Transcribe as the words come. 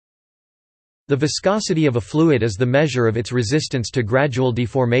The viscosity of a fluid is the measure of its resistance to gradual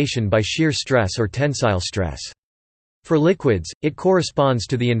deformation by shear stress or tensile stress. For liquids, it corresponds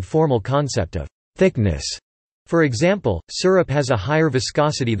to the informal concept of thickness. For example, syrup has a higher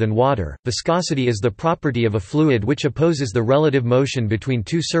viscosity than water. Viscosity is the property of a fluid which opposes the relative motion between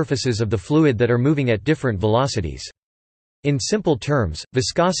two surfaces of the fluid that are moving at different velocities. In simple terms,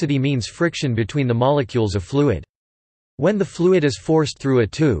 viscosity means friction between the molecules of fluid. When the fluid is forced through a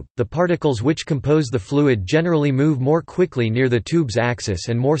tube, the particles which compose the fluid generally move more quickly near the tube's axis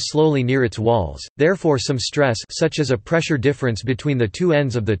and more slowly near its walls, therefore some stress such as a pressure difference between the two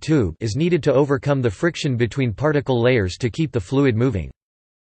ends of the tube is needed to overcome the friction between particle layers to keep the fluid moving.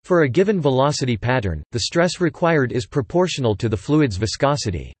 For a given velocity pattern, the stress required is proportional to the fluid's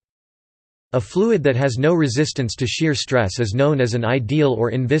viscosity. A fluid that has no resistance to shear stress is known as an ideal or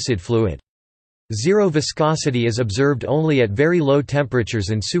inviscid fluid. Zero viscosity is observed only at very low temperatures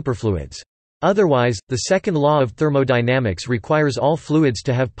in superfluids. Otherwise, the second law of thermodynamics requires all fluids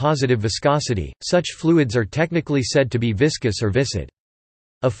to have positive viscosity. Such fluids are technically said to be viscous or viscid.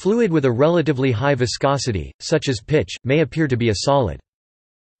 A fluid with a relatively high viscosity, such as pitch, may appear to be a solid.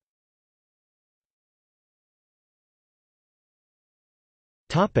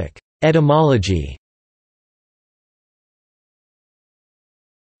 Topic: Etymology.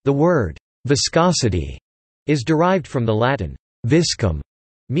 The word viscosity is derived from the Latin viscum,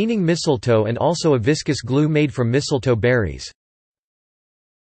 meaning mistletoe, and also a viscous glue made from mistletoe berries.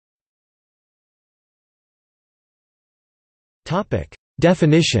 Topic: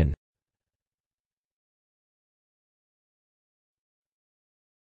 Definition.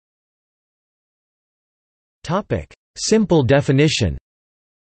 Topic: Simple definition.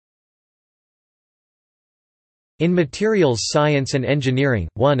 In materials science and engineering,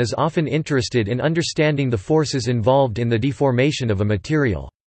 one is often interested in understanding the forces involved in the deformation of a material.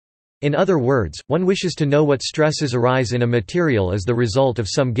 In other words, one wishes to know what stresses arise in a material as the result of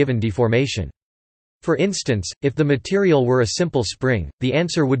some given deformation. For instance, if the material were a simple spring, the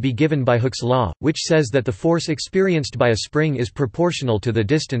answer would be given by Hooke's law, which says that the force experienced by a spring is proportional to the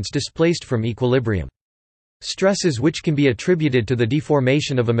distance displaced from equilibrium. Stresses which can be attributed to the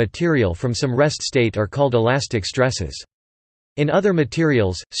deformation of a material from some rest state are called elastic stresses. In other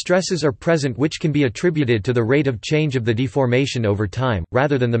materials, stresses are present which can be attributed to the rate of change of the deformation over time,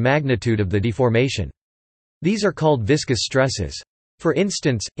 rather than the magnitude of the deformation. These are called viscous stresses. For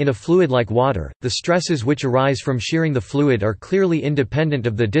instance, in a fluid like water, the stresses which arise from shearing the fluid are clearly independent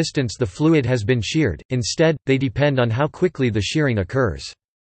of the distance the fluid has been sheared, instead, they depend on how quickly the shearing occurs.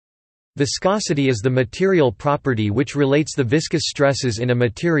 Viscosity is the material property which relates the viscous stresses in a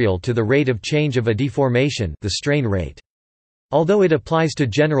material to the rate of change of a deformation, the strain rate. Although it applies to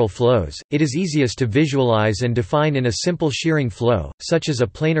general flows, it is easiest to visualize and define in a simple shearing flow, such as a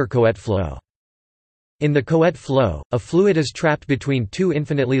planar Couette flow. In the Couette flow, a fluid is trapped between two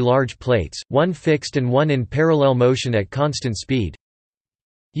infinitely large plates, one fixed and one in parallel motion at constant speed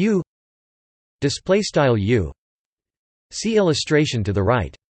u. U. See illustration to the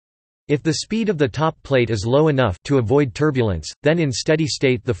right. If the speed of the top plate is low enough to avoid turbulence, then in steady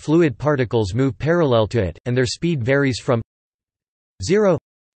state the fluid particles move parallel to it, and their speed varies from 0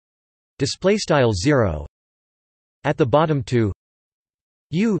 0 at the bottom to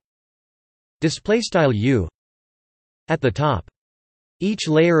u u at the top. Each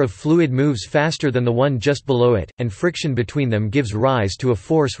layer of fluid moves faster than the one just below it, and friction between them gives rise to a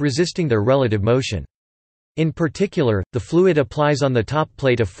force resisting their relative motion. In particular, the fluid applies on the top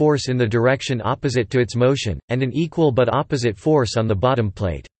plate a force in the direction opposite to its motion, and an equal but opposite force on the bottom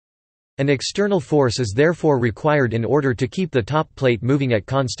plate. An external force is therefore required in order to keep the top plate moving at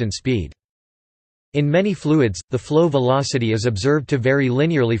constant speed. In many fluids, the flow velocity is observed to vary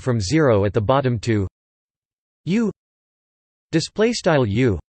linearly from 0 at the bottom to u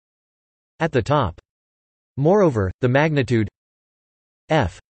u at the top. Moreover, the magnitude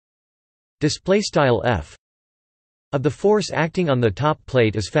f f of the force acting on the top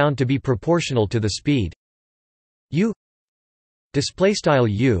plate is found to be proportional to the speed u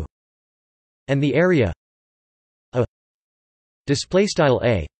u and the area a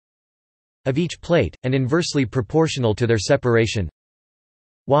of each plate, and inversely proportional to their separation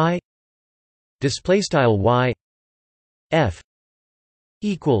y y f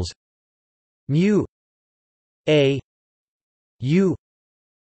equals mu a u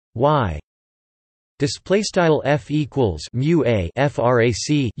y. Display style f equals mu a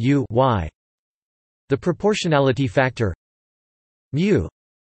frac u y. The proportionality factor mu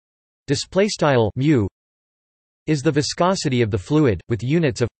display style mu is the viscosity of the fluid with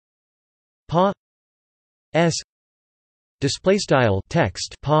units of pa s display style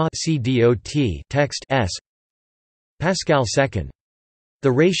text pa cdot text s Pascal second.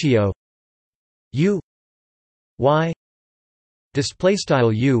 The ratio u y display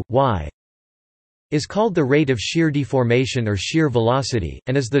style u y is called the rate of shear deformation or shear velocity,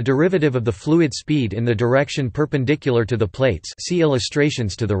 and is the derivative of the fluid speed in the direction perpendicular to the plates. See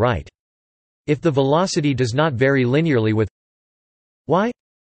illustrations to the right. If the velocity does not vary linearly with y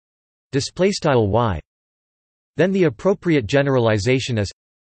display style y, then the appropriate generalization is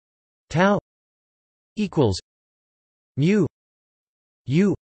tau equals mu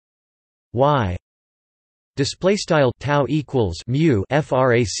u y display style tau equals mu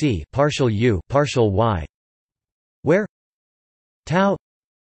frac partial u partial y, where tau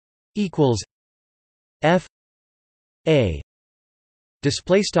equals f a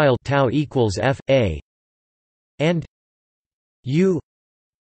display style tau equals f a and u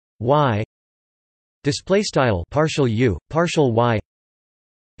y display style partial u partial y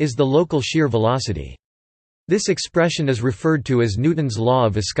is the local shear velocity. This expression is referred to as Newton's law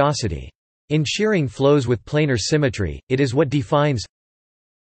of viscosity. In shearing flows with planar symmetry, it is what defines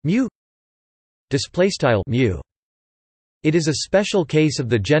mu display style mu. It is a special case of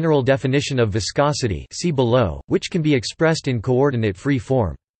the general definition of viscosity, see below, which can be expressed in coordinate-free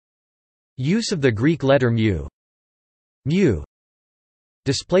form. Use of the Greek letter mu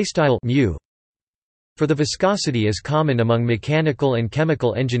display style mu for the viscosity is common among mechanical and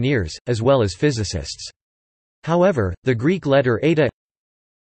chemical engineers, as well as physicists. However, the Greek letter eta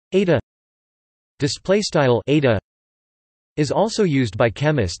display style eta is also used by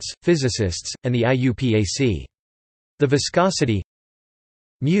chemists, physicists, and the IUPAC. The viscosity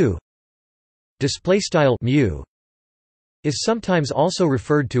mu display style mu is sometimes also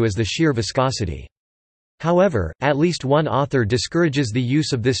referred to as the shear viscosity. However, at least one author discourages the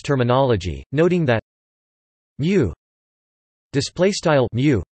use of this terminology, noting that mu display style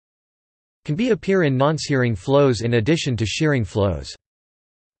mu can appear in non-shearing flows in addition to shearing flows.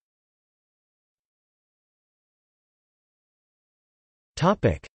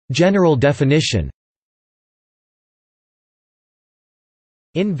 Topic: General definition.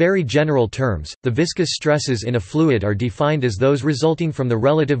 In very general terms, the viscous stresses in a fluid are defined as those resulting from the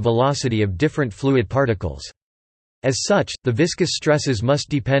relative velocity of different fluid particles. As such, the viscous stresses must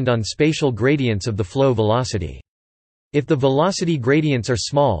depend on spatial gradients of the flow velocity. If the velocity gradients are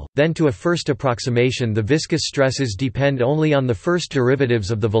small, then to a first approximation the viscous stresses depend only on the first derivatives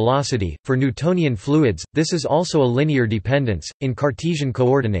of the velocity. For Newtonian fluids, this is also a linear dependence. In Cartesian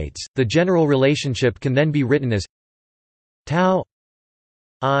coordinates, the general relationship can then be written as tau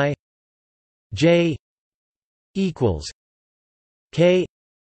I j equals k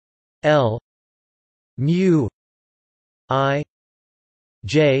l mu I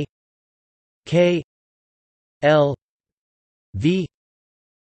j k l v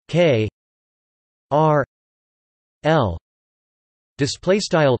k r l display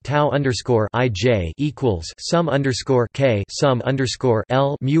style tau underscore ij equals sum underscore k sum underscore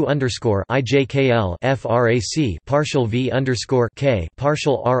l mu underscore ij k l frac partial v underscore k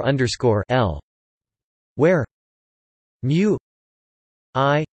partial r underscore l, where mu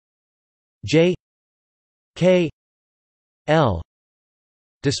I j k l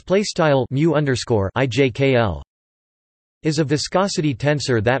display style mu underscore ij k l is a viscosity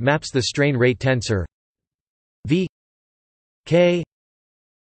tensor that maps the strain rate tensor v k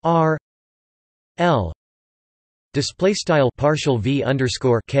r l display style partial v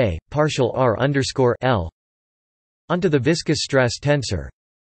underscore k partial r underscore l onto the viscous stress tensor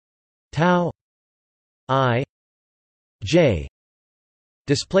tau I j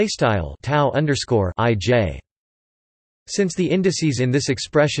display style tau underscore ij. Since the indices in this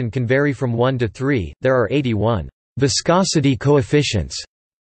expression can vary from 1 to 3, there are 81 viscosity coefficients.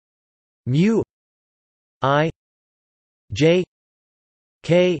 Mu I j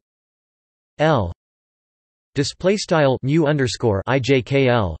k l display style mu underscore ij k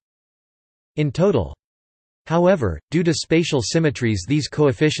l in total. However, due to spatial symmetries, these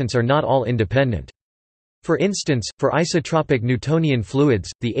coefficients are not all independent. For instance, for isotropic Newtonian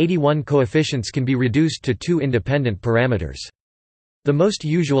fluids, the 81 coefficients can be reduced to 2 independent parameters. The most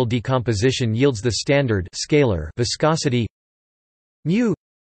usual decomposition yields the standard scalar viscosity mu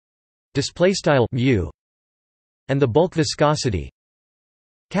display style mu and the bulk viscosity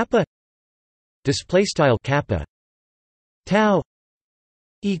kappa display style kappa. Tau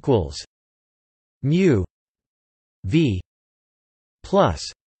equals mu v plus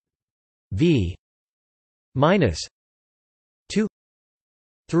v minus 2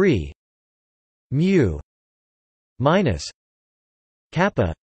 3 mu minus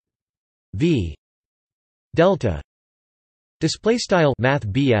kappa v delta Display style math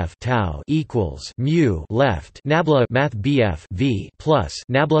BF tau equals mu left nabla math BF v plus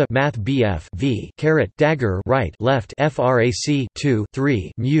nabla math BF v caret dagger right left frac 2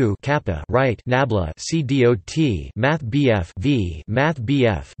 3 mu kappa right nabla c dot math BF v math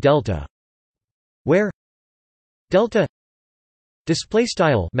BF delta, where delta display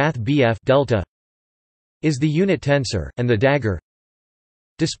style math BF delta is the unit tensor, and the dagger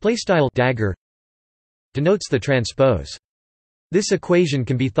display style dagger denotes the transpose. This equation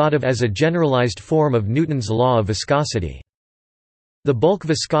can be thought of as a generalized form of Newton's law of viscosity. The bulk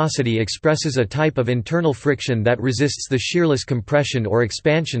viscosity expresses a type of internal friction that resists the shearless compression or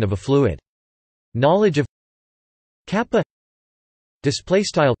expansion of a fluid. Knowledge of kappa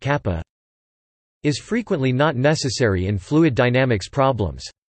kappa is frequently not necessary in fluid dynamics problems.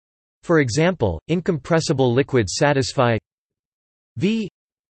 For example, incompressible liquids satisfy V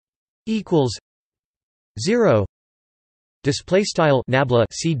equals 0 display style nabla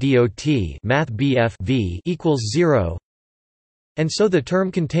c dot math BF v equals 0, and so the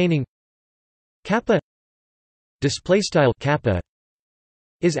term containing kappa display style kappa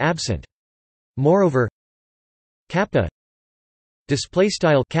is absent. Moreover, kappa display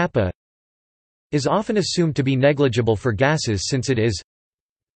style kappa is often assumed to be negligible for gases since it is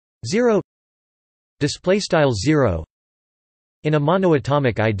 0 display style 0 in a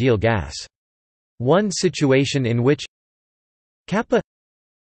monoatomic ideal gas. One situation in which kappa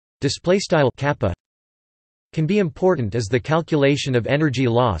display style kappa can be important is the calculation of energy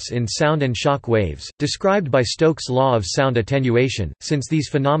loss in sound and shock waves, described by Stokes' law of sound attenuation, since these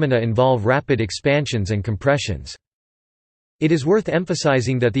phenomena involve rapid expansions and compressions. It is worth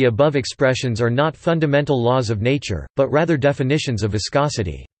emphasizing that the above expressions are not fundamental laws of nature, but rather definitions of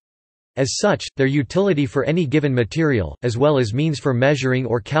viscosity. As such, their utility for any given material, as well as means for measuring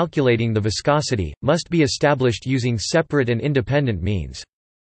or calculating the viscosity, must be established using separate and independent means.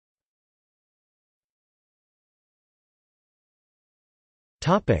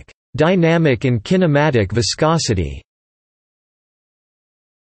 Dynamic and kinematic viscosity.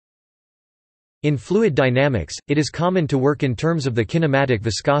 In fluid dynamics, it is common to work in terms of the kinematic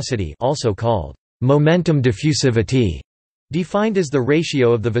viscosity, also called momentum diffusivity, defined as the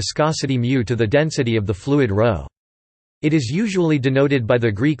ratio of the viscosity μ to the density of the fluid ρ. It is usually denoted by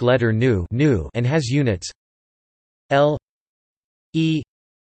the Greek letter nu and has units L E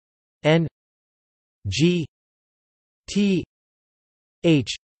N G T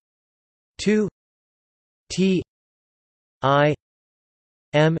H 2 T I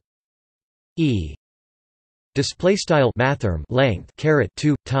M E display style mathrm length caret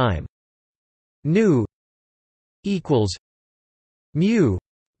 2 time nu equals mu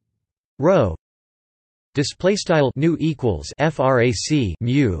rho display style nu equals frac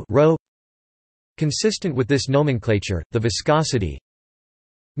mu rho. Consistent with this nomenclature, the viscosity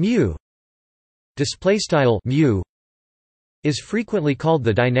mu display style mu is frequently called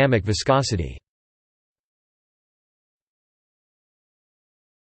the dynamic viscosity.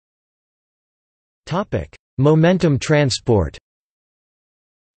 Topic: Momentum transport.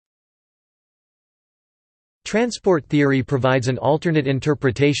 Transport theory provides an alternate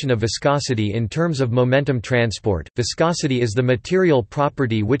interpretation of viscosity in terms of momentum transport. Viscosity is the material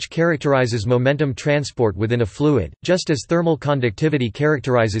property which characterizes momentum transport within a fluid, just as thermal conductivity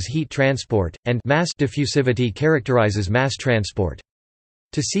characterizes heat transport, and mass diffusivity characterizes mass transport.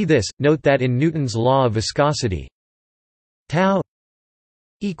 To see this, note that in Newton's law of viscosity, tau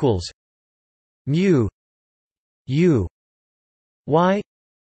equals mu u y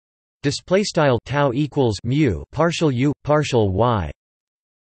display style tau equals mu partial u partial y.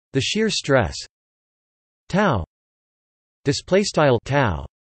 The shear stress tau display style tau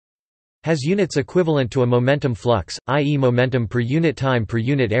has units equivalent to a momentum flux, i.e., momentum per unit time per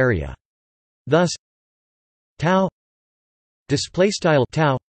unit area. Thus, tau display style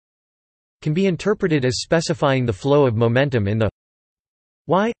tau can be interpreted as specifying the flow of momentum in the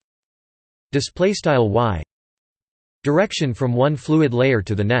y display style y direction from one fluid layer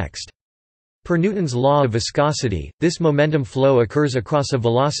to the next. Per Newton's law of viscosity, this momentum flow occurs across a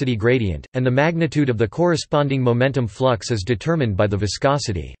velocity gradient, and the magnitude of the corresponding momentum flux is determined by the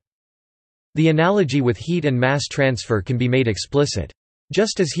viscosity. The analogy with heat and mass transfer can be made explicit.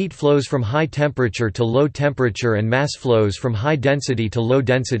 Just as heat flows from high temperature to low temperature and mass flows from high density to low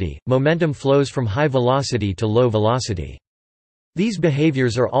density, momentum flows from high velocity to low velocity. These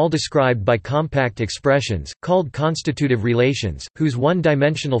behaviors are all described by compact expressions, called constitutive relations, whose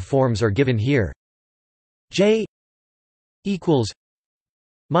one-dimensional forms are given here. J equals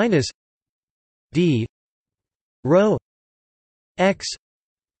minus d rho x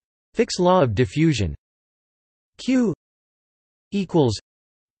fixed law of diffusion. Q equals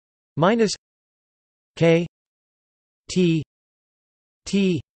minus K T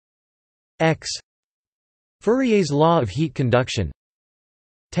T X. Fourier's law of heat conduction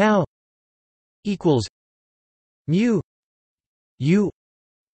tau equals mu U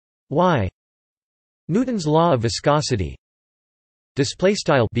Y. Newton's law of viscosity. Display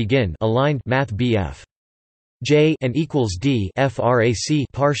style begin aligned math BF J and equals D frac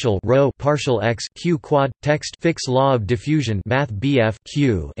partial rho partial x q quad text fix law of diffusion math BF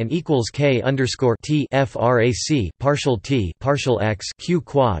Q and equals K underscore T frac partial T partial x q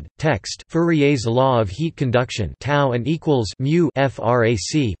quad text Fourier's law of heat conduction tau and equals mu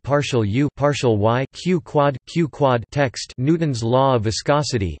frac partial U partial Y q quad text Newton's law of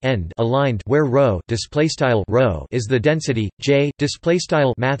viscosity end aligned where rho display style rho is the density J display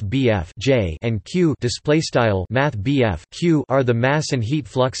style math BF J and Q display style math BF Q are the mass and heat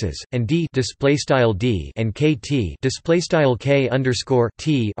fluxes, and D display style D and KT display style K underscore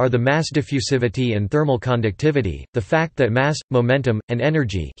T are the mass diffusivity and thermal conductivity. The fact that mass, momentum, and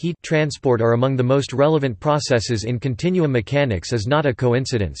energy heat transport are among the most relevant processes in continuum mechanics is not a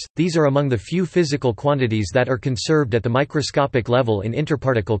coincidence. These are among the few physical quantities that are conserved at the microscopic level in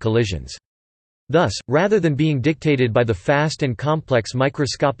interparticle collisions. Thus, rather than being dictated by the fast and complex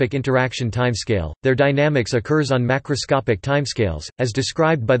microscopic interaction timescale, their dynamics occurs on macroscopic timescales, as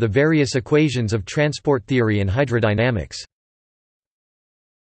described by the various equations of transport theory and hydrodynamics.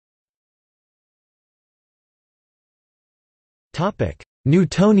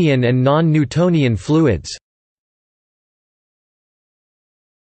 Newtonian and non-Newtonian fluids.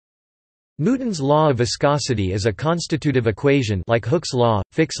 Newton's law of viscosity is a constitutive equation like Hooke's law,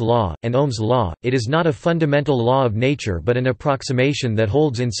 Fick's law, and Ohm's law. It is not a fundamental law of nature but an approximation that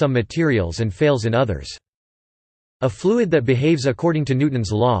holds in some materials and fails in others. A fluid that behaves according to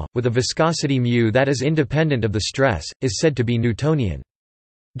Newton's law, with a viscosity μ that is independent of the stress, is said to be Newtonian.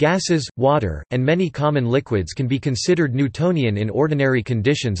 Gases, water, and many common liquids can be considered Newtonian in ordinary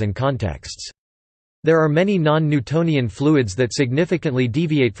conditions and contexts. There are many non-Newtonian fluids that significantly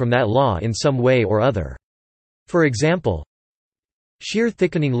deviate from that law in some way or other. For example, shear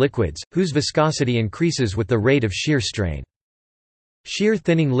thickening liquids, whose viscosity increases with the rate of shear strain. Shear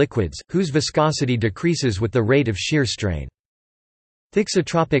thinning liquids, whose viscosity decreases with the rate of shear strain.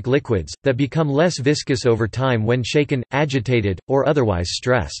 Thixotropic liquids, that become less viscous over time when shaken, agitated, or otherwise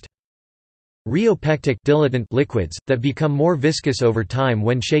stressed. Rheopectic dilatant liquids, that become more viscous over time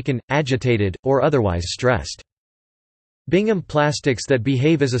when shaken, agitated, or otherwise stressed. Bingham plastics that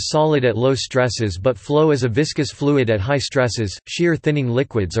behave as a solid at low stresses but flow as a viscous fluid at high stresses. Shear thinning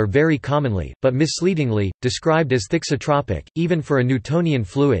liquids are very commonly, but misleadingly, described as thixotropic. Even for a Newtonian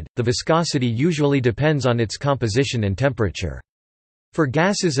fluid, the viscosity usually depends on its composition and temperature. For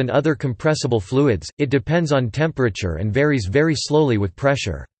gases and other compressible fluids, it depends on temperature and varies very slowly with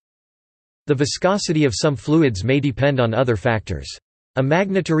pressure. The viscosity of some fluids may depend on other factors. A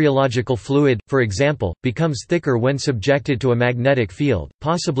magnetorheological fluid, for example, becomes thicker when subjected to a magnetic field,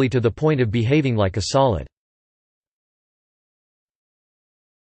 possibly to the point of behaving like a solid.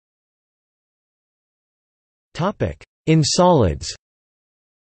 In solids.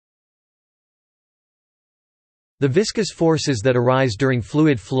 The viscous forces that arise during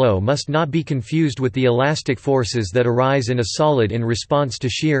fluid flow must not be confused with the elastic forces that arise in a solid in response to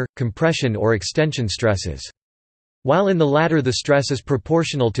shear, compression or extension stresses. While in the latter the stress is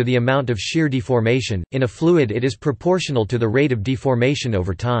proportional to the amount of shear deformation, in a fluid it is proportional to the rate of deformation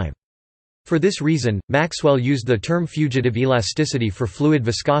over time. For this reason, Maxwell used the term fugitive elasticity for fluid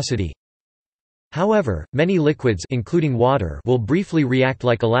viscosity. However, many liquids including water will briefly react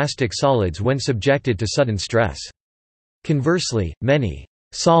like elastic solids when subjected to sudden stress. Conversely, many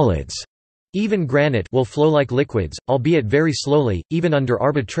solids, even granite, will flow like liquids, albeit very slowly, even under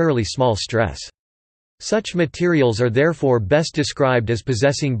arbitrarily small stress. Such materials are therefore best described as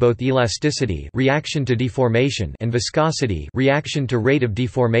possessing both elasticity, reaction to deformation, and viscosity, reaction to rate of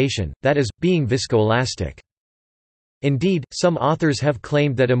deformation, that is, being viscoelastic. Indeed, some authors have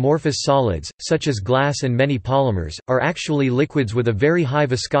claimed that amorphous solids, such as glass and many polymers, are actually liquids with a very high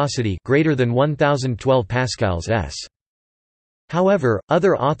viscosity, greater than 1012 pascals s. However,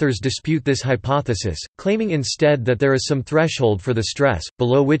 other authors dispute this hypothesis, claiming instead that there is some threshold for the stress,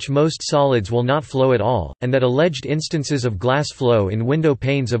 below which most solids will not flow at all, and that alleged instances of glass flow in window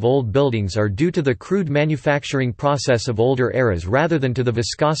panes of old buildings are due to the crude manufacturing process of older eras rather than to the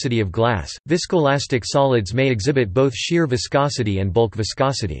viscosity of glass. Viscoelastic solids may exhibit both shear viscosity and bulk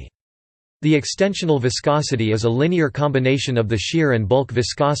viscosity. The extensional viscosity is a linear combination of the shear and bulk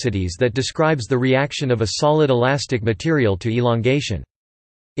viscosities that describes the reaction of a solid elastic material to elongation.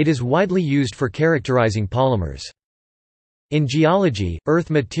 It is widely used for characterizing polymers. In geology, earth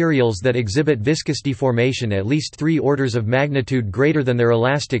materials that exhibit viscous deformation at least 3 orders of magnitude greater than their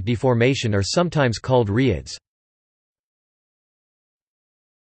elastic deformation are sometimes called rhyids.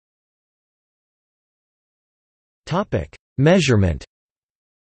 Measurement.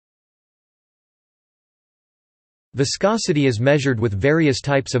 Viscosity is measured with various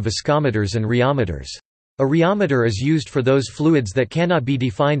types of viscometers and rheometers. A rheometer is used for those fluids that cannot be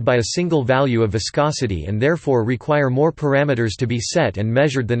defined by a single value of viscosity and therefore require more parameters to be set and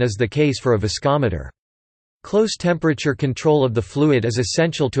measured than is the case for a viscometer. Close temperature control of the fluid is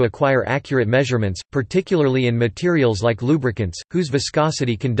essential to acquire accurate measurements, particularly in materials like lubricants, whose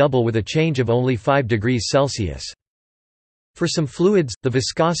viscosity can double with a change of only 5 degrees Celsius. For some fluids, the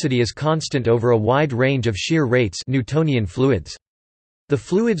viscosity is constant over a wide range of shear rates, Newtonian fluids. The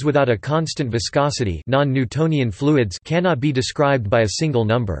fluids without a constant viscosity, non-Newtonian fluids, cannot be described by a single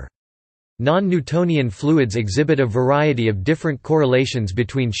number. Non-Newtonian fluids exhibit a variety of different correlations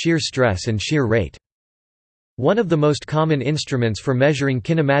between shear stress and shear rate. One of the most common instruments for measuring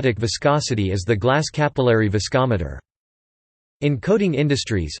kinematic viscosity is the glass capillary viscometer. In coating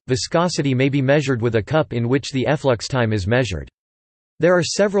industries, viscosity may be measured with a cup in which the efflux time is measured. There are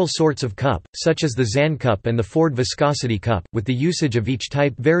several sorts of cup, such as the Zahn cup and the Ford viscosity cup, with the usage of each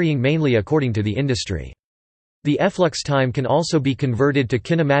type varying mainly according to the industry. The efflux time can also be converted to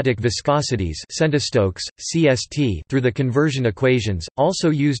kinematic viscosities centistokes, CST through the conversion equations, also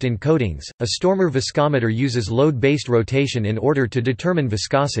used in coatings. A Stormer viscometer uses load-based rotation in order to determine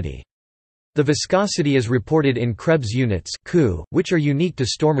viscosity. The viscosity is reported in Krebs units, which are unique to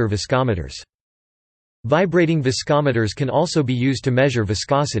Stormer viscometers. Vibrating viscometers can also be used to measure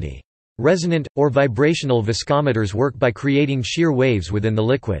viscosity. Resonant, or vibrational viscometers work by creating shear waves within the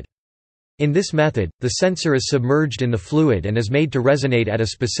liquid. In this method, the sensor is submerged in the fluid and is made to resonate at a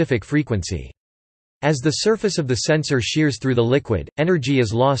specific frequency. As the surface of the sensor shears through the liquid, energy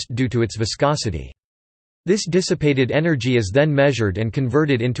is lost due to its viscosity. This dissipated energy is then measured and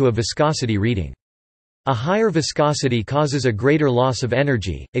converted into a viscosity reading. A higher viscosity causes a greater loss of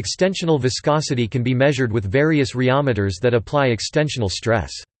energy. Extensional viscosity can be measured with various rheometers that apply extensional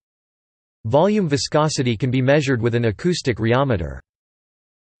stress. Volume viscosity can be measured with an acoustic rheometer.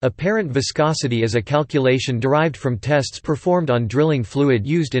 Apparent viscosity is a calculation derived from tests performed on drilling fluid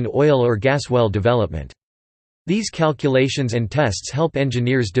used in oil or gas well development. These calculations and tests help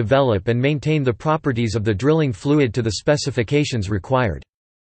engineers develop and maintain the properties of the drilling fluid to the specifications required.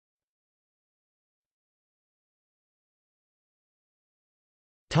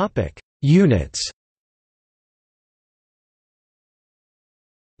 Units.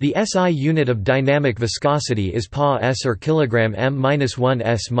 The SI unit of dynamic viscosity is Pa s or kilogram m-1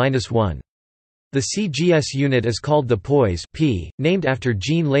 s-1. The CGS unit is called the poise p, named after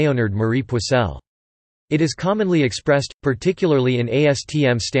Jean-Léonard Marie Poiseuille. It is commonly expressed, particularly in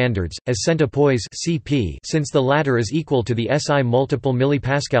ASTM standards, as centipoise cp, since the latter is equal to the SI multiple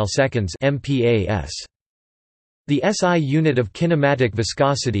millipascal seconds (MPa/s). The SI unit of kinematic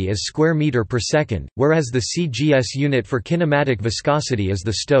viscosity is square meter per second, whereas the CGS unit for kinematic viscosity is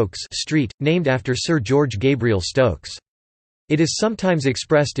the Stokes street, named after Sir George Gabriel Stokes. It is sometimes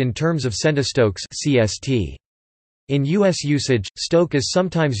expressed in terms of centistokes (cst). In U.S. usage, stoke is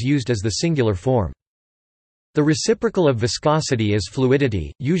sometimes used as the singular form. The reciprocal of viscosity is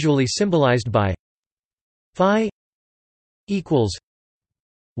fluidity, usually symbolized by phi equals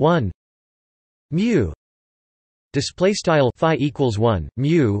 1 mu display style phi equals 1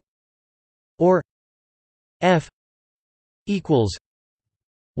 mu or f equals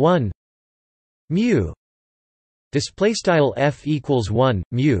 1 mu display style f equals 1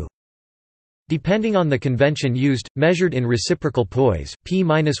 mu. Depending on the convention used, measured in reciprocal poise,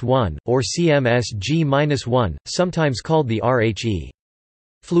 p-1, or cmsg-1, sometimes called the RHE.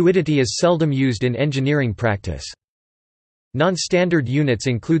 Fluidity is seldom used in engineering practice. Non-standard units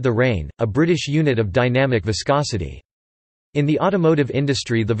include the Rain, a British unit of dynamic viscosity. In the automotive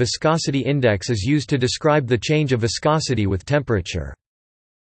industry, the viscosity index is used to describe the change of viscosity with temperature.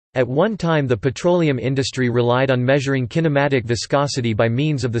 At one time the petroleum industry relied on measuring kinematic viscosity by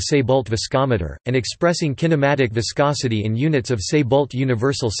means of the Seebolt viscometer, and expressing kinematic viscosity in units of Seebolt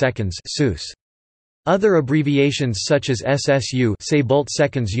universal seconds (SUS). Other abbreviations such as SSU Seebolt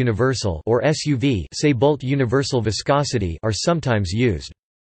seconds universal or SUV Seebolt universal viscosity are sometimes used.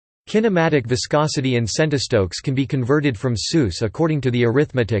 Kinematic viscosity in centistokes can be converted from SUS according to the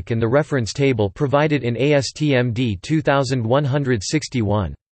arithmetic and the reference table provided in ASTM D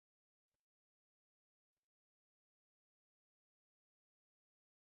 2161.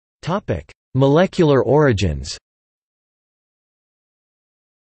 Molecular origins.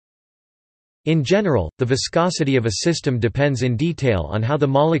 In general, the viscosity of a system depends in detail on how the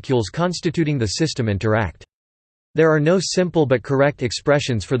molecules constituting the system interact. There are no simple but correct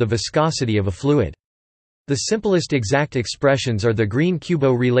expressions for the viscosity of a fluid. The simplest exact expressions are the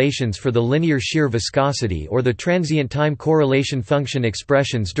Green-Kubo relations for the linear shear viscosity or the transient time correlation function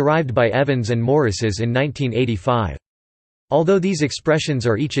expressions derived by Evans and Morrises in 1985. Although these expressions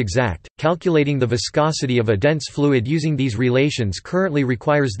are each exact, calculating the viscosity of a dense fluid using these relations currently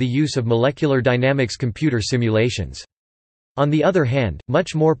requires the use of molecular dynamics computer simulations. On the other hand,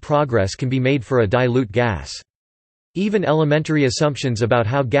 much more progress can be made for a dilute gas. Even elementary assumptions about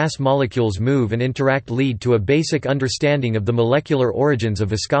how gas molecules move and interact lead to a basic understanding of the molecular origins of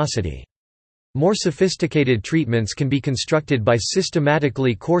viscosity. More sophisticated treatments can be constructed by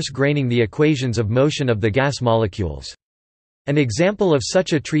systematically coarse-graining the equations of motion of the gas molecules. An example of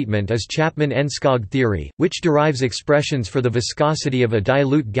such a treatment is Chapman-Enskog theory, which derives expressions for the viscosity of a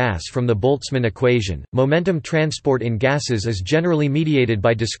dilute gas from the Boltzmann equation. Momentum transport in gases is generally mediated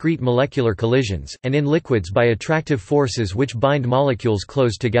by discrete molecular collisions, and in liquids by attractive forces which bind molecules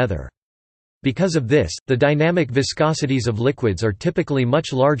close together. Because of this, the dynamic viscosities of liquids are typically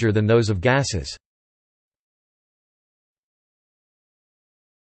much larger than those of gases.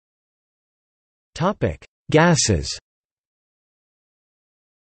 Gases.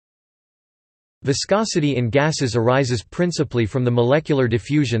 Viscosity in gases arises principally from the molecular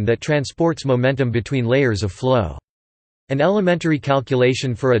diffusion that transports momentum between layers of flow. An elementary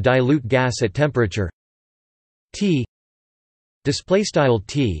calculation for a dilute gas at temperature T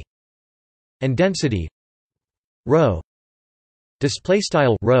 _T and density ρ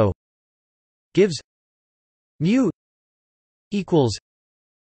 _ρ gives mu equals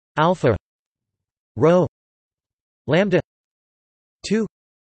alpha ρ lambda 2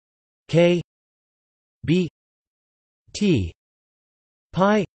 k b t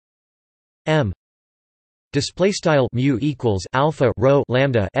pi m display style mu equals alpha rho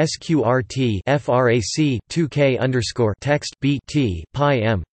lambda sqrt frac 2k underscore text b t pi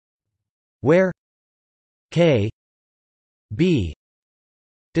m, where k b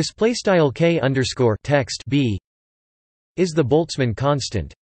display style k underscore text b is the Boltzmann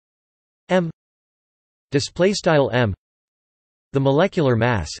constant, m display style m the molecular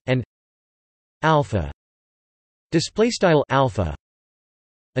mass, and alpha display style alpha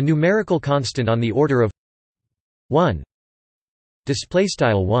a numerical constant on the order of 1 display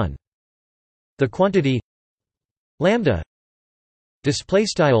style 1. The quantity lambda display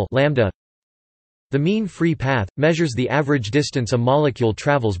style lambda, the mean free path, measures the average distance a molecule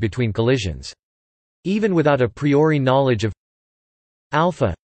travels between collisions. Even without a priori knowledge of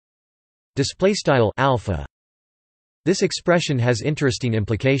alpha display style alpha, this expression has interesting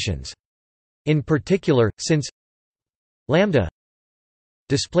implications. In particular, since lambda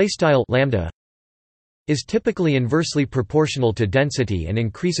display style lambda is typically inversely proportional to density and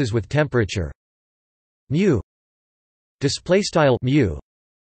increases with temperature, mu display style mu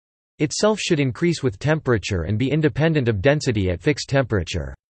itself should increase with temperature and be independent of density at fixed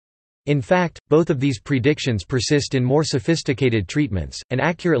temperature. In fact, both of these predictions persist in more sophisticated treatments, and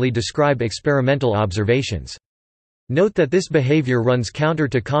accurately describe experimental observations. Note that this behavior runs counter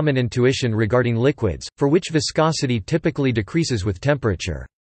to common intuition regarding liquids, for which viscosity typically decreases with temperature.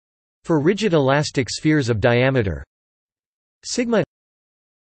 For rigid elastic spheres of diameter sigma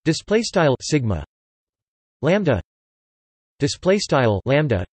display style sigma lambda display style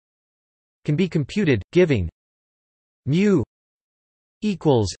lambda can be computed, giving mu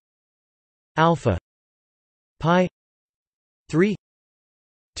equals alpha pi 3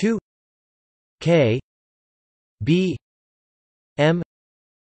 2 k b m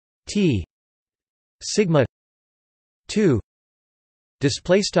t sigma 2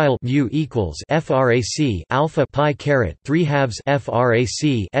 display style mu equals frac alpha pi caret 3/2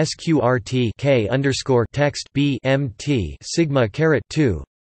 frac sqrt k underscore text b m t sigma caret 2.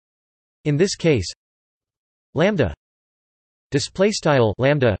 In this case, lambda display style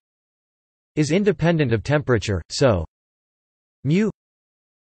lambda is independent of temperature, so mu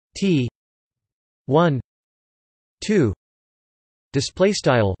t 1 2 display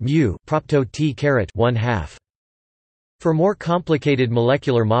style mu propto t caret 1/2. For more complicated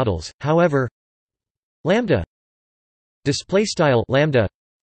molecular models, however, lambda display style lambda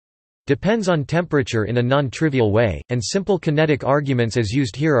depends on temperature in a non-trivial way, and simple kinetic arguments as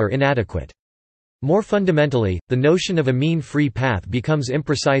used here are inadequate. More fundamentally, the notion of a mean free path becomes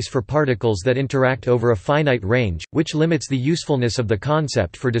imprecise for particles that interact over a finite range, which limits the usefulness of the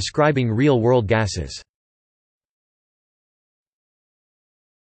concept for describing real-world gases.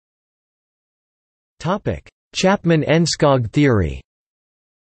 Chapman-Enskog theory.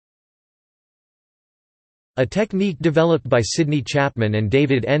 A technique developed by Sidney Chapman and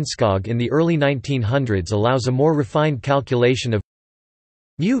David Enskog in the early 1900s allows a more refined calculation of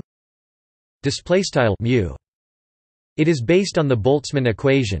mu mu. It is based on the Boltzmann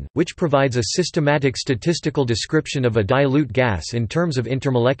equation, which provides a systematic statistical description of a dilute gas in terms of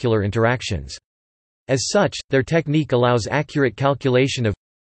intermolecular interactions. As such, their technique allows accurate calculation of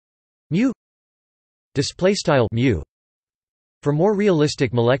mu mu. For more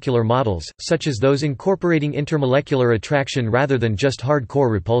realistic molecular models, such as those incorporating intermolecular attraction rather than just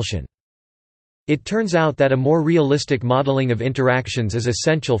hard-core repulsion. It turns out that a more realistic modeling of interactions is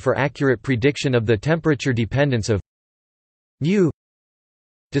essential for accurate prediction of the temperature dependence of mu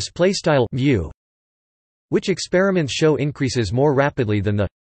mu, which experiments show increases more rapidly than the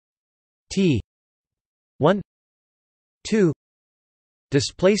T1 2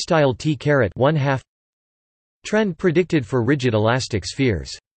 T1/2 trend predicted for rigid elastic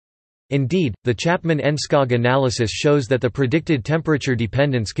spheres. Indeed, the Chapman-Enskog analysis shows that the predicted temperature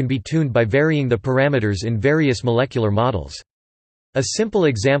dependence can be tuned by varying the parameters in various molecular models. A simple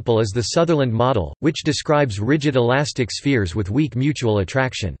example is the Sutherland model, which describes rigid elastic spheres with weak mutual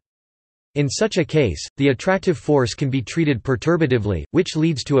attraction. In such a case, the attractive force can be treated perturbatively, which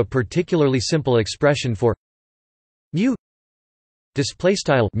leads to a particularly simple expression for mu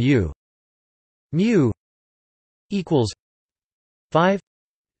mu equals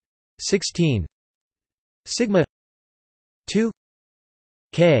 5/16 sigma 2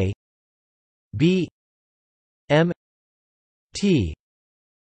 k b m t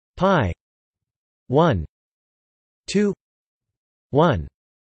pi 1 2 1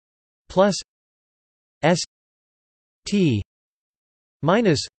 plus s t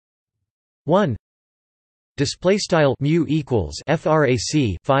minus 1. Display style mu equals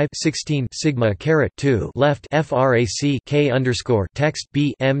frac 5/16 sigma caret 2 left frac k underscore text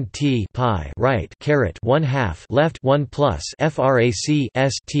b mt pi right caret 1/2 left 1 plus frac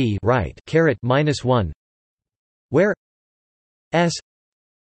s t right caret minus 1, where s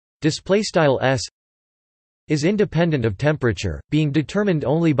display style s is independent of temperature, being determined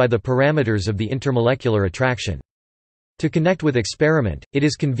only by the parameters of the intermolecular attraction. To connect with experiment, it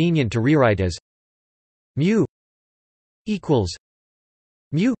is convenient to rewrite as mu equals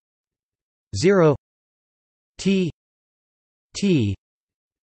mu 0 t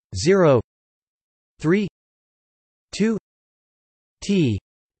 0 3 2 t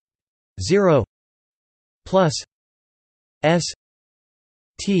 0 plus s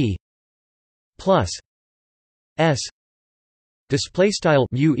t plus s. Display style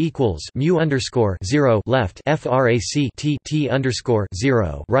mu equals mu underscore 0 left frac t underscore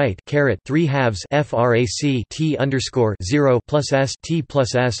 0 right caret 3/2 frac t underscore 0 plus s t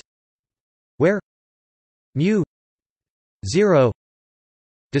plus s, where mu 0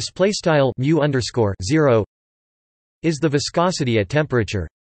 display style mu underscore 0 is the viscosity at temperature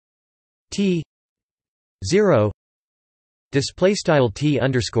t 0 display style t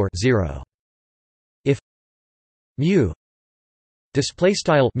underscore 0. If mu display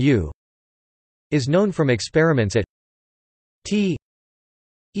style mu is known from experiments at t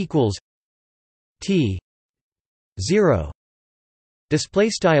equals t 0 display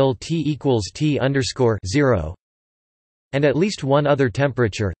style t equals t underscore 0 and at least one other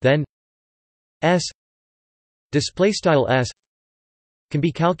temperature, then s display style s can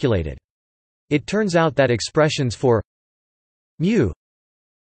be calculated. It turns out that expressions for mu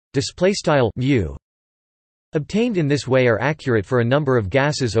display style mu obtained in this way are accurate for a number of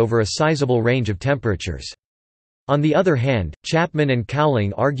gases over a sizable range of temperatures. On the other hand, Chapman and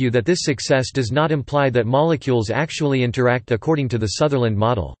Cowling argue that this success does not imply that molecules actually interact according to the Sutherland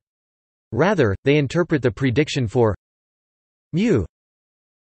model. Rather, they interpret the prediction for mu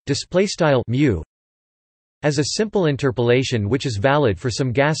mu as a simple interpolation which is valid for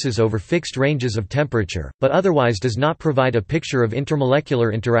some gases over fixed ranges of temperature, but otherwise does not provide a picture of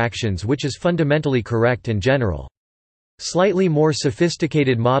intermolecular interactions which is fundamentally correct and general. Slightly more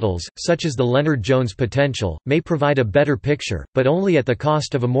sophisticated models, such as the Leonard-Jones potential, may provide a better picture, but only at the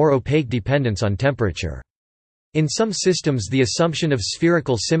cost of a more opaque dependence on temperature. In some systems the assumption of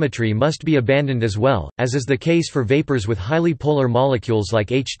spherical symmetry must be abandoned as well, as is the case for vapors with highly polar molecules like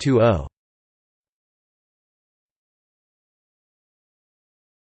H2O.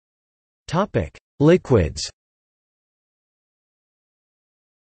 Liquids.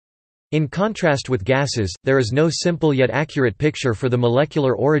 In contrast with gases, there is no simple yet accurate picture for the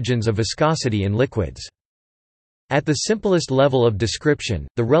molecular origins of viscosity in liquids. At the simplest level of description,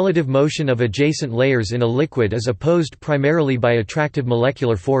 the relative motion of adjacent layers in a liquid is opposed primarily by attractive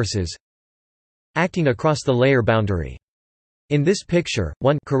molecular forces acting across the layer boundary. In this picture,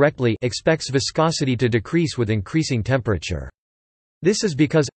 one correctly expects viscosity to decrease with increasing temperature. This is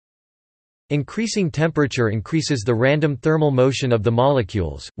because increasing temperature increases the random thermal motion of the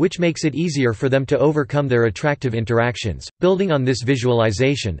molecules, which makes it easier for them to overcome their attractive interactions. Building on this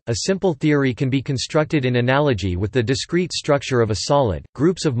visualization, a simple theory can be constructed in analogy with the discrete structure of a solid.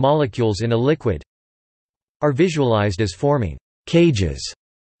 Groups of molecules in a liquid are visualized as forming cages,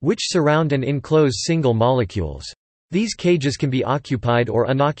 which surround and enclose single molecules. These cages can be occupied or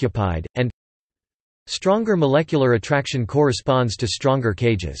unoccupied, and stronger molecular attraction corresponds to stronger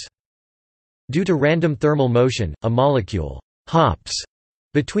cages. Due to random thermal motion, a molecule hops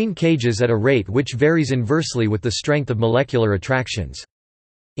between cages at a rate which varies inversely with the strength of molecular attractions.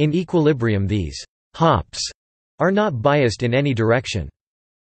 In equilibrium, these hops are not biased in any direction.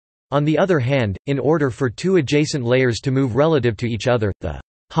 On the other hand, in order for two adjacent layers to move relative to each other, the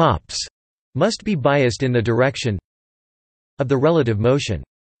hops must be biased in the direction of the relative motion.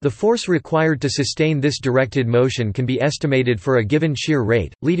 The force required to sustain this directed motion can be estimated for a given shear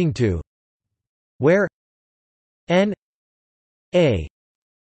rate, leading to where n a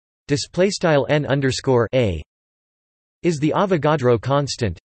n_a is the Avogadro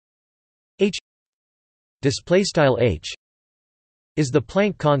constant, h h is the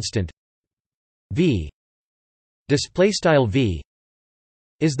Planck constant, v v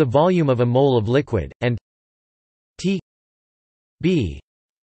is the volume of a mole of liquid, and t b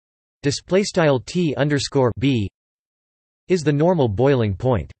t_b is the normal boiling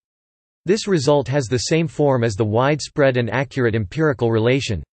point. This result has the same form as the widespread and accurate empirical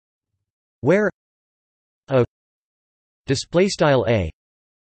relation where a a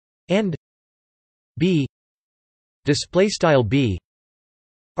and b b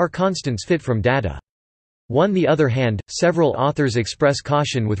are constants fit from data. On the other hand, several authors express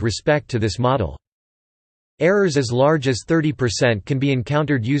caution with respect to this model. Errors as large as 30% can be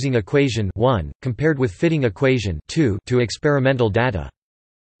encountered using equation 1, compared with fitting equation 2 to experimental data.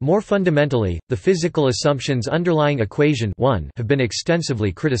 More fundamentally, the physical assumptions underlying equation 1 have been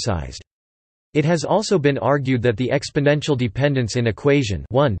extensively criticized. It has also been argued that the exponential dependence in equation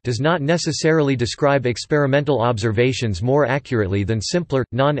 1 does not necessarily describe experimental observations more accurately than simpler,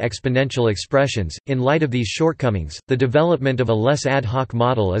 non-exponential expressions. In light of these shortcomings, the development of a less ad hoc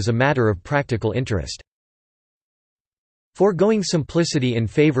model is a matter of practical interest. Foregoing simplicity in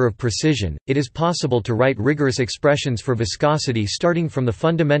favor of precision, it is possible to write rigorous expressions for viscosity starting from the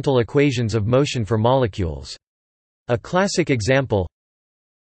fundamental equations of motion for molecules. A classic example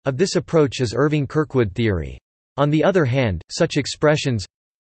of this approach is Irving-Kirkwood theory. On the other hand, such expressions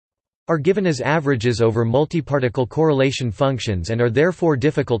are given as averages over multiparticle correlation functions and are therefore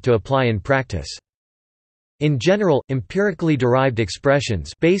difficult to apply in practice. In general, empirically derived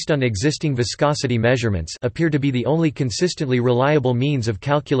expressions based on existing viscosity measurements appear to be the only consistently reliable means of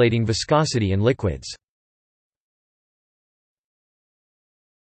calculating viscosity in liquids.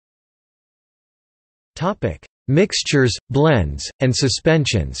 Topic: Mixtures, blends, and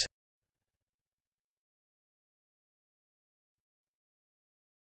suspensions.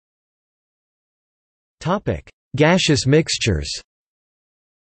 Topic: Gaseous mixtures.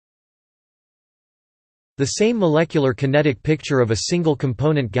 The same molecular kinetic picture of a single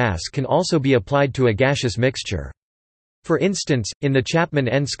component gas can also be applied to a gaseous mixture. For instance, in the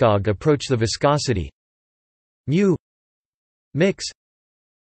Chapman-Enskog approach, the viscosity mu mix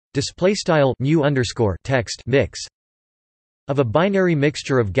 _text mix of a binary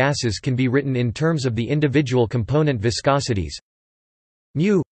mixture of gases can be written in terms of the individual component viscosities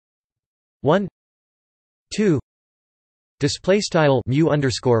mu 1 2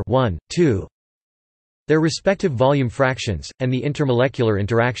 mu_1 2, their respective volume fractions, and the intermolecular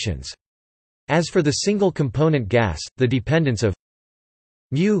interactions. As for the single component gas, the dependence of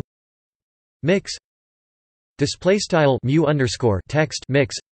mu mix _text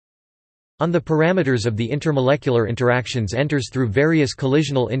mix on the parameters of the intermolecular interactions enters through various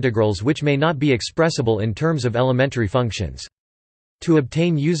collisional integrals which may not be expressible in terms of elementary functions. To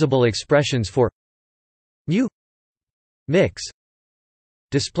obtain usable expressions for mu mix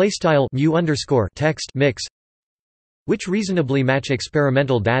 _text mix which reasonably match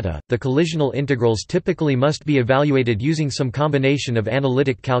experimental data, the collisional integrals typically must be evaluated using some combination of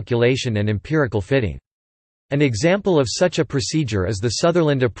analytic calculation and empirical fitting. An example of such a procedure is the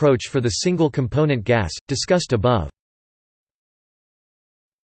Sutherland approach for the single component gas, discussed above.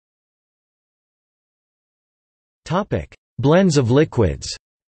 Blends of liquids.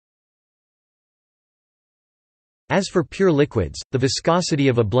 As for pure liquids, the viscosity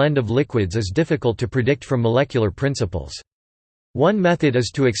of a blend of liquids is difficult to predict from molecular principles. One method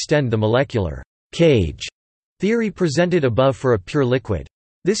is to extend the molecular cage Theory presented above for a pure liquid.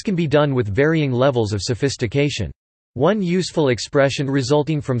 This can be done with varying levels of sophistication. One useful expression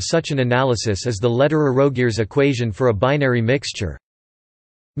resulting from such an analysis is the Lederer-Rogier's equation for a binary mixture.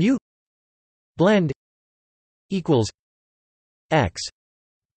 Mu blend equals x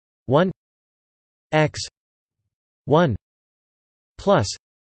 1 x 1 plus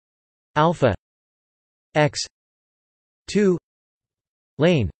alpha x 2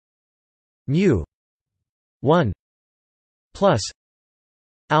 lane mu 1 plus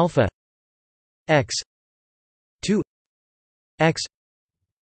alpha x 2 x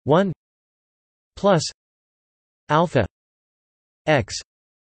 1 plus alpha x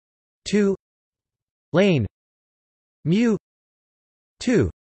 2 lane mu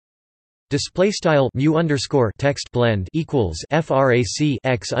 2. Display style mu underscore text blend equals frac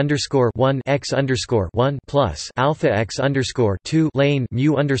x underscore 1 x underscore 1 plus alpha x underscore 2 lane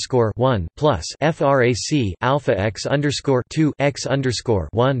mu underscore 1 plus frac alpha x underscore 2 x underscore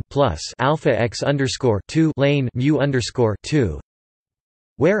 1 plus alpha x underscore 2 lane mu underscore 2,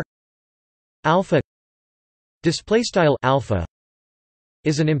 where alpha display style alpha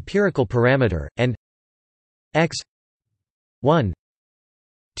is an empirical parameter and x 1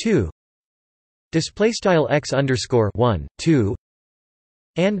 2 display style x underscore 1 2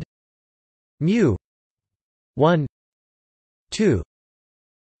 and mu 1 2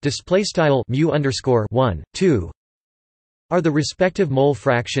 display style mu underscore 1 2 are the respective mole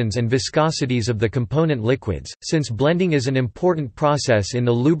fractions and viscosities of the component liquids. Since blending is an important process in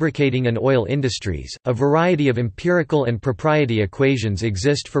the lubricating and oil industries, a variety of empirical and propriety equations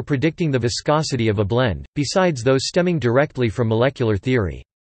exist for predicting the viscosity of a blend, besides those stemming directly from molecular theory.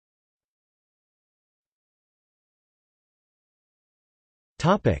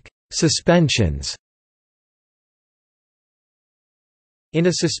 Suspensions. In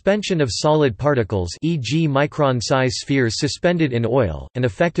a suspension of solid particles, e.g. micron-size spheres suspended in oil, an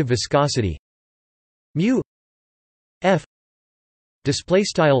effective viscosity mu f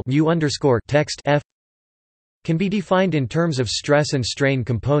mu underscore text f can be defined in terms of stress and strain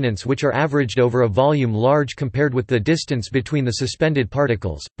components which are averaged over a volume large compared with the distance between the suspended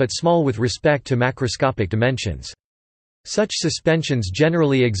particles, but small with respect to macroscopic dimensions. Such suspensions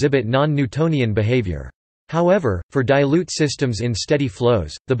generally exhibit non-Newtonian behavior. However, for dilute systems in steady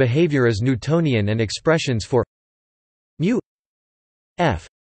flows, the behavior is Newtonian and expressions for mu f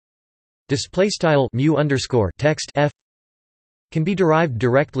mu underscore text f can be derived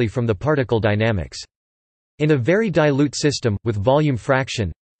directly from the particle dynamics. In a very dilute system, with volume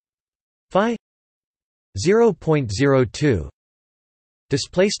fraction phi 0.02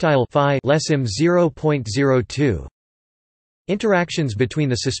 phi lessem 0.02, interactions between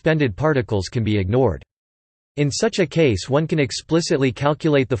the suspended particles can be ignored. In such a case, one can explicitly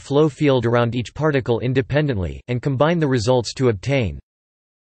calculate the flow field around each particle independently, and combine the results to obtain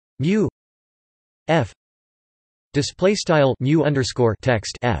mu f mu underscore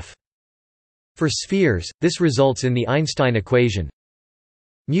text f. For spheres, this results in the Einstein equation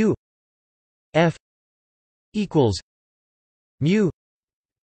mu f equals mu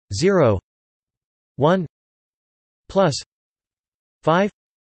 0 1 plus 5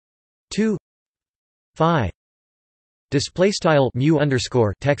 2 phi display style mu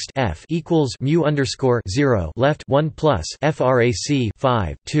underscore text f equals mu underscore 0 left 1 plus frac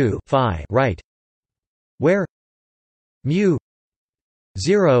 5 2 phi right, where mu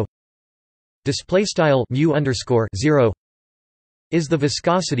 0 display style mu underscore 0 is the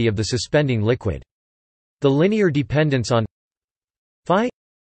viscosity of the suspending liquid. The linear dependence on phi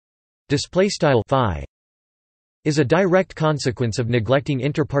display style phi is a direct consequence of neglecting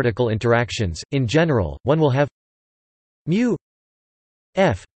interparticle interactions. In general, one will have mu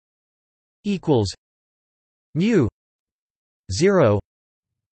f equals mu 0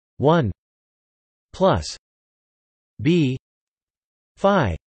 1 plus b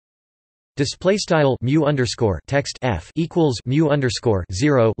phi display style mu underscore text f equals mu underscore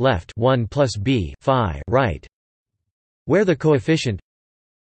 0 left 1 plus b phi right, where the coefficient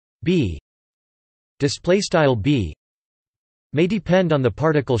b display style b may depend on the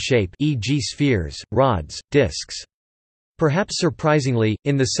particle shape, e.g. spheres, rods, disks. Perhaps surprisingly,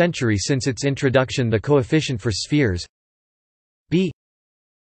 in the century since its introduction, the coefficient for spheres b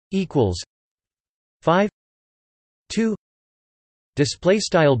equals 5 2 display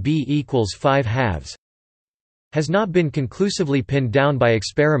style b equals 5 halves has not been conclusively pinned down by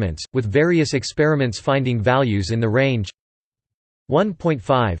experiments, with various experiments finding values in the range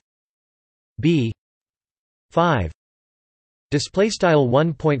 1.5 b 5 display style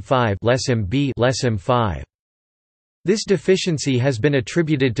 1.5 lessem b lessem 5. This deficiency has been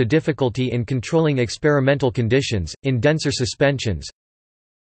attributed to difficulty in controlling experimental conditions in denser suspensions.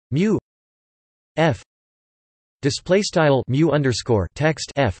 Mu f display style mu underscore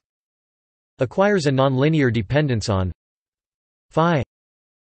text f acquires a nonlinear dependence on phi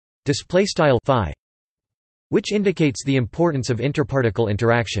display style phi, which indicates the importance of interparticle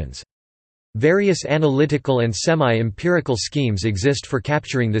interactions. Various analytical and semi-empirical schemes exist for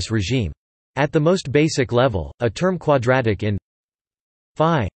capturing this regime. At the most basic level, a term quadratic in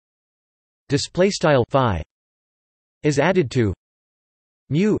phi display style phi is added to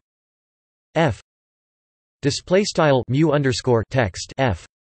mu f display style mu underscore text f.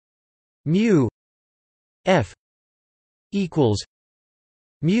 Mu f equals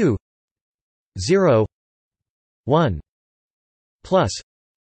mu 0 1 plus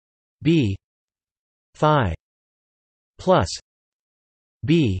b phi plus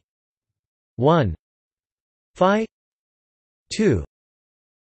b 1 phi 2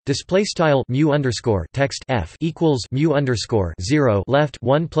 display style mu underscore text f equals mu underscore 0 left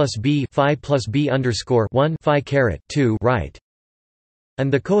 1 plus b phi plus b underscore 1 phi caret 2 right,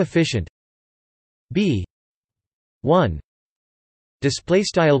 and the coefficient b 1 display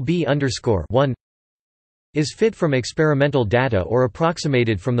style b underscore 1 is fit from experimental data or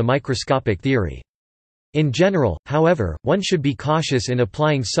approximated from the microscopic theory. In general, however, one should be cautious in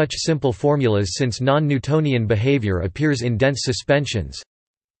applying such simple formulas since non-Newtonian behavior appears in dense suspensions.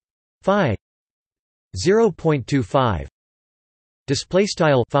 Phi 0.25 display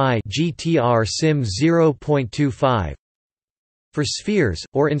style phi GTR sim 0.25 for spheres,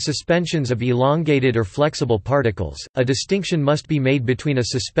 or in suspensions of elongated or flexible particles. A distinction must be made between a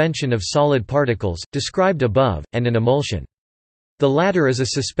suspension of solid particles, described above, and an emulsion. The latter is a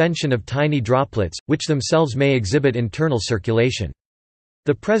suspension of tiny droplets, which themselves may exhibit internal circulation.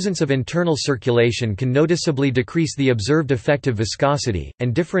 The presence of internal circulation can noticeably decrease the observed effective viscosity,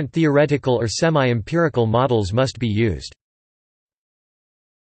 and different theoretical or semi-empirical models must be used.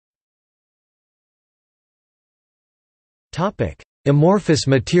 Amorphous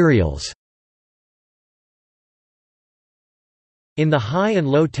materials. In the high and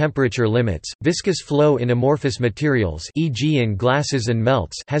low temperature limits, viscous flow in amorphous materials, e.g. in glasses and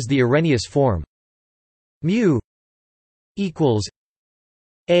melts, has the Arrhenius form mu equals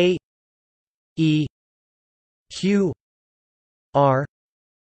a e q r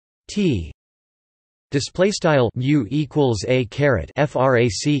t. Display style mu equals a caret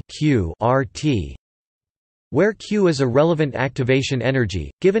frac q r t, where Q is a relevant activation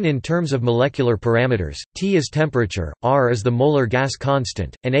energy, given in terms of molecular parameters, T is temperature, R is the molar gas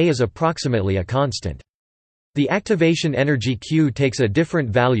constant, and A is approximately a constant. The activation energy Q takes a different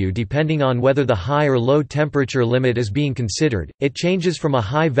value depending on whether the high or low temperature limit is being considered. It changes from a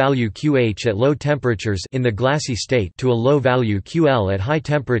high value QH at low temperatures in the glassy state to a low value QL at high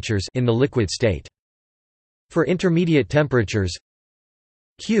temperatures in the liquid state. For intermediate temperatures,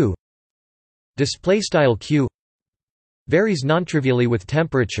 Q Q varies nontrivially with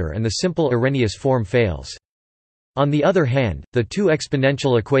temperature and the simple Arrhenius form fails. On the other hand, the two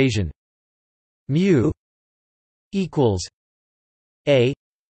exponential equation mu equals a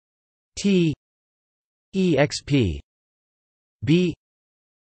t exp b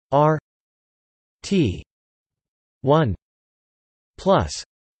r t 1 plus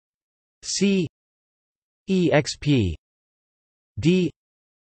c exp d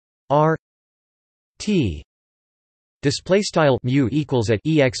r T display style mu equals at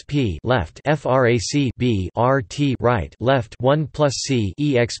exp left frac b r t right left 1 plus c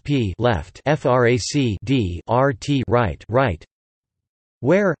exp left frac d r t right,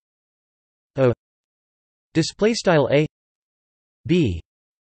 where a display style a b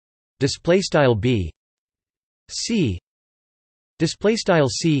display style b c display style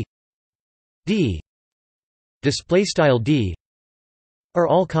c d display style d are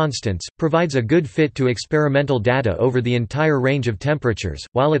all constants, provides a good fit to experimental data over the entire range of temperatures,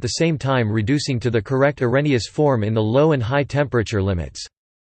 while at the same time reducing to the correct Arrhenius form in the low and high temperature limits.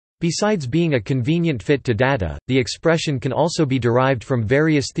 Besides being a convenient fit to data, the expression can also be derived from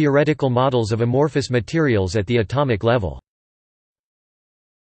various theoretical models of amorphous materials at the atomic level.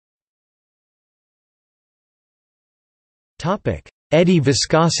 Eddy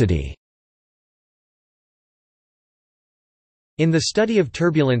viscosity. In the study of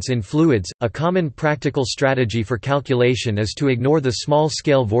turbulence in fluids, a common practical strategy for calculation is to ignore the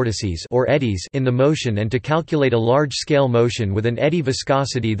small-scale vortices or eddies in the motion and to calculate a large-scale motion with an eddy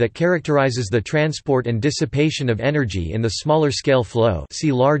viscosity that characterizes the transport and dissipation of energy in the smaller-scale flow.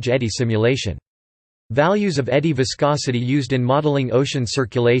 See large eddy simulation. Values of eddy viscosity used in modeling ocean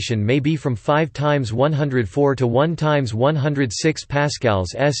circulation may be from 5 × 104 to 1 × 106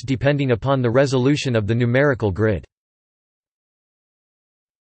 pascals s depending upon the resolution of the numerical grid.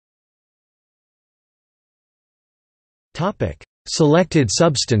 Selected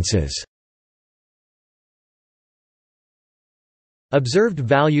substances. Observed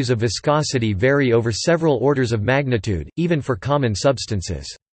values of viscosity vary over several orders of magnitude, even for common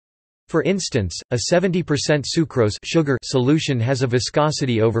substances. For instance, a 70% sucrose sugar solution has a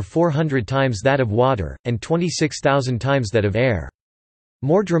viscosity over 400 times that of water, and 26,000 times that of air.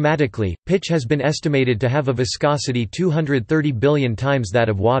 More dramatically, pitch has been estimated to have a viscosity 230 billion times that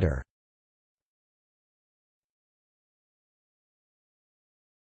of water.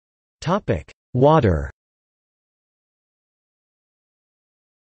 Water.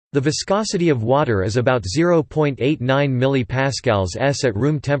 The viscosity of water is about 0.89 millipascals s at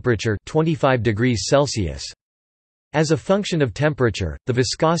room temperature 25 degrees Celsius. As a function of temperature, the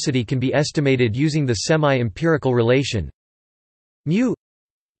viscosity can be estimated using the semi-empirical relation μ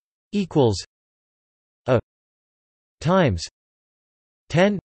equals a times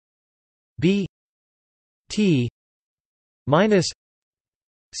 10 b t minus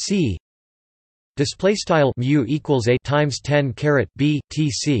c. Display style mu equals a times 10 caret b t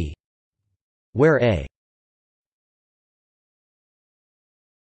c, where a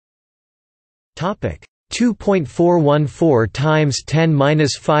topic 2.414 times 10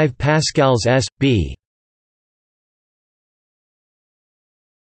 minus 5 pascals s b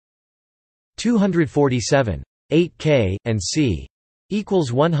 247. 8 K, and c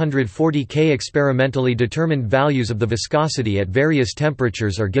equals 140 K. Experimentally determined values of the viscosity at various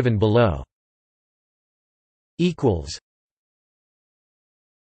temperatures are given below.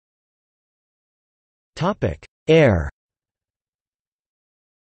 Air.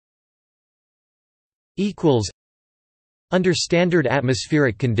 Under standard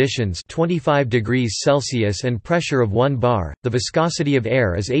atmospheric conditions 25 degrees Celsius and pressure of 1 bar, the viscosity of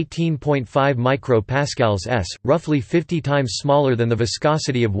air is 18.5 micropascals s, roughly 50 times smaller than the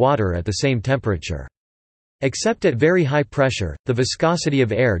viscosity of water at the same temperature. Except at very high pressure, the viscosity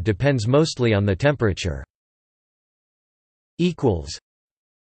of air depends mostly on the temperature.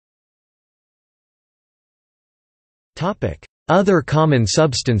 Other common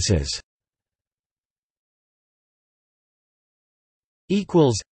substances.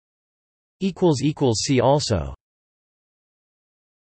 See also